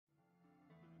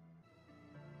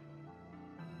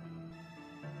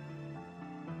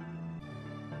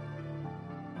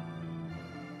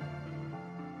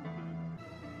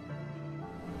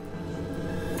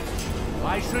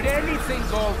Why should anything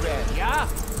go well, yeah?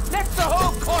 Let the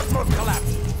whole cosmos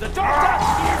collapse. The doctor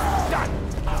is done.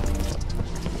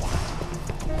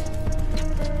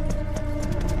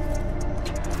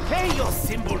 Play your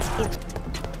symbols,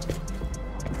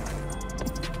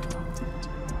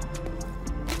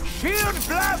 Shield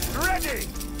blast ready!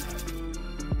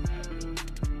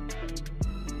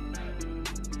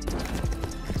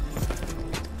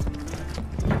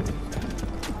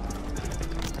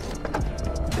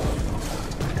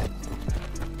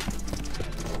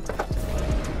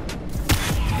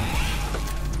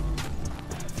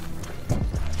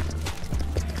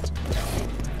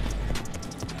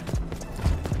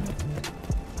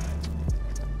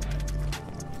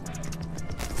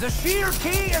 The shield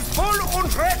key is full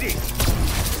and ready!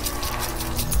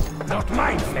 Not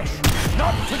mine, flesh.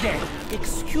 Not today.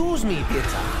 Excuse me,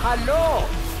 Peter. Hello.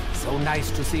 So nice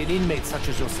to see an inmate such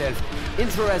as yourself,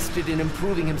 interested in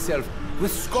improving himself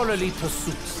with scholarly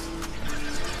pursuits.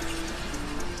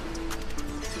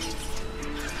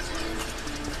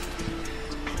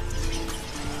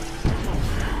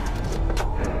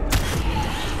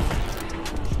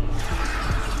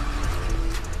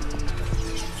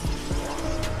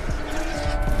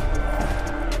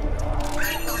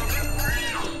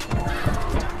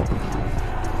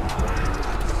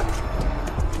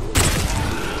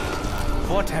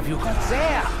 What have you got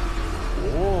there?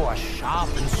 Oh, a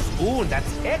sharpened spoon.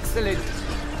 That's excellent.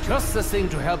 Just the thing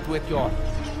to help with your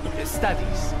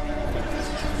studies.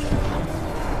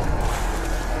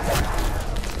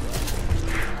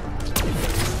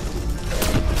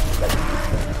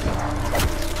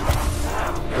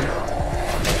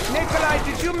 Nikolai,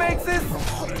 did you make this?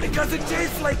 Because it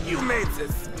tastes like you made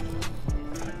this.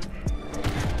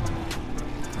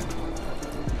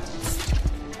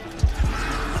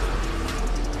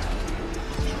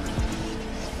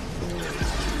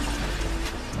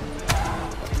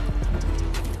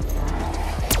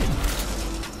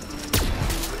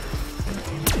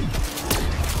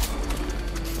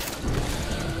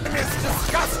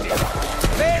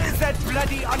 Where is that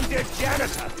bloody undead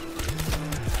janitor?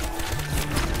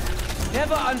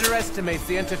 Never underestimate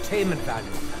the entertainment value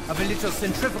of a little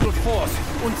centrifugal force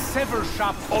and several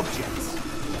sharp objects.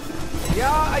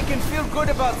 Yeah, I can feel good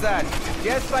about that.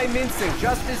 Yes, by mincing,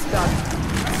 justice done.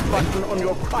 Press button on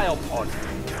your cryopod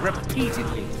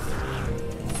repeatedly.